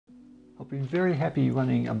I've been very happy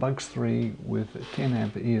running a Bugs 3 with 10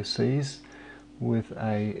 amp ESCs with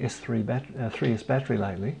a 3S battery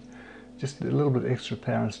lately. Just a little bit extra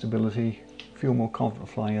power and stability, feel more confident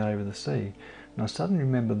flying it over the sea. And I suddenly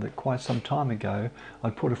remembered that quite some time ago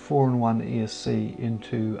I put a 4-in-1 ESC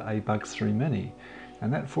into a Bugs 3 Mini,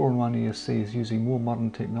 and that 4-in-1 ESC is using more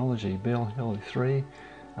modern technology, Bell-3,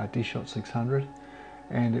 DShot600,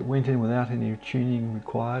 and it went in without any tuning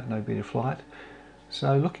required, no beta flight.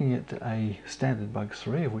 So looking at a standard Bugs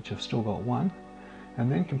 3, of which I've still got one, and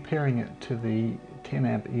then comparing it to the 10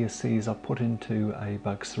 amp ESCs I put into a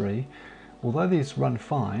Bugs 3, although these run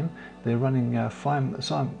fine, they're running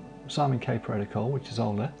Simon K protocol, which is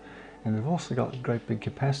older, and they've also got great big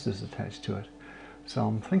capacitors attached to it. So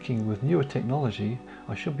I'm thinking with newer technology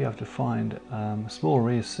I should be able to find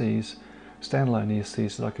smaller ESCs, standalone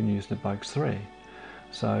ESCs that I can use in a Bugs 3.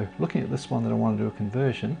 So looking at this one that I want to do a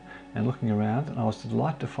conversion and looking around, and I was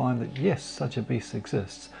delighted to find that yes, such a beast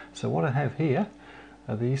exists. So what I have here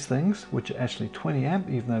are these things, which are actually 20 amp,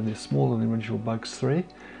 even though they're smaller than the original Bugs 3,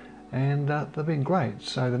 and they've been great.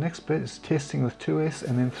 So the next bit is testing with 2S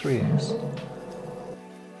and then 3S.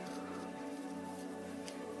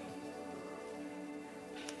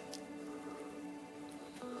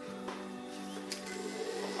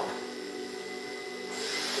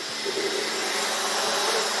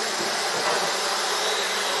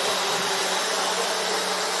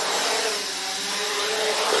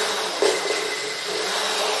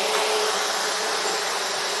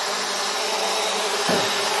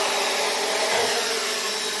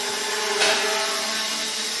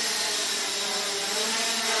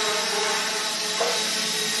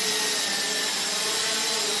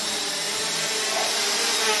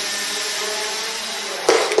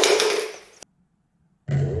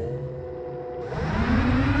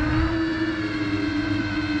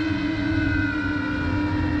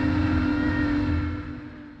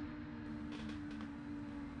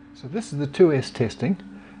 So this is the 2S testing.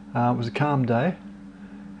 It was a calm day,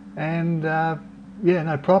 and yeah,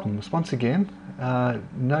 no problems. Once again,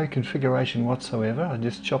 no configuration whatsoever. I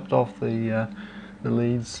just chopped off the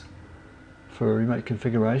leads for remote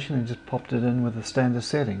configuration and just popped it in with the standard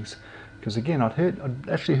settings. Because again, I'd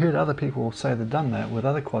actually heard other people say they'd done that with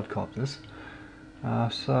other quadcopters.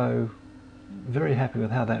 So very happy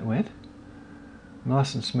with how that went.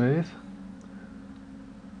 Nice and smooth.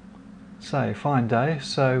 So fine day,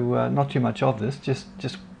 so not too much of this, just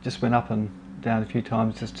went up and down a few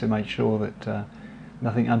times just to make sure that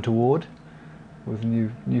nothing untoward with a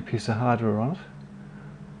new piece of hardware on it.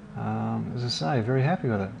 As I say, very happy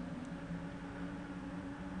with it.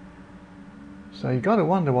 So you've got to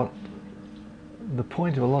wonder what the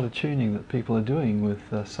point of a lot of tuning that people are doing with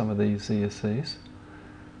some of these ESCs.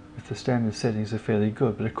 If the standard settings are fairly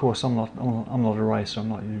good, but of course I'm not a racer, I'm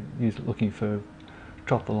not looking for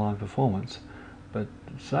top the line performance, but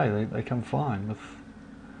say they come fine with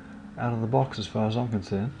out of the box as far as I'm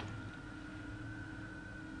concerned.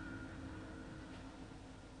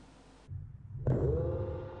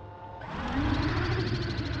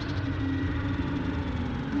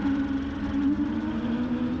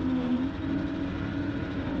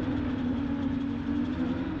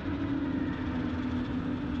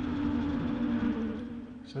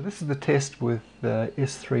 So this is the test with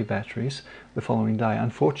S3 batteries the following day.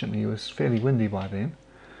 Unfortunately it was fairly windy by then,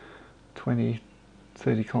 20-30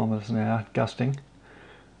 kilometers an hour gusting.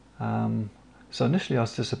 So initially I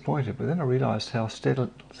was disappointed, but then I realized how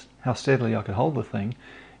steadily I could hold the thing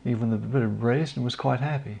even with a bit of breeze, and was quite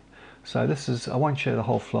happy. So this is, I won't show the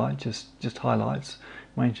whole flight, just highlights.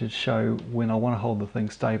 I'm going to show when I want to hold the thing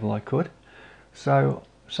stable I could. So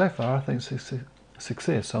far I think it's a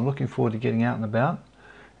success. So I'm looking forward to getting out and about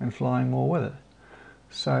and flying more with it.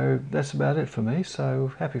 So that's about it for me,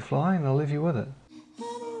 so happy flying, and I'll leave you with it.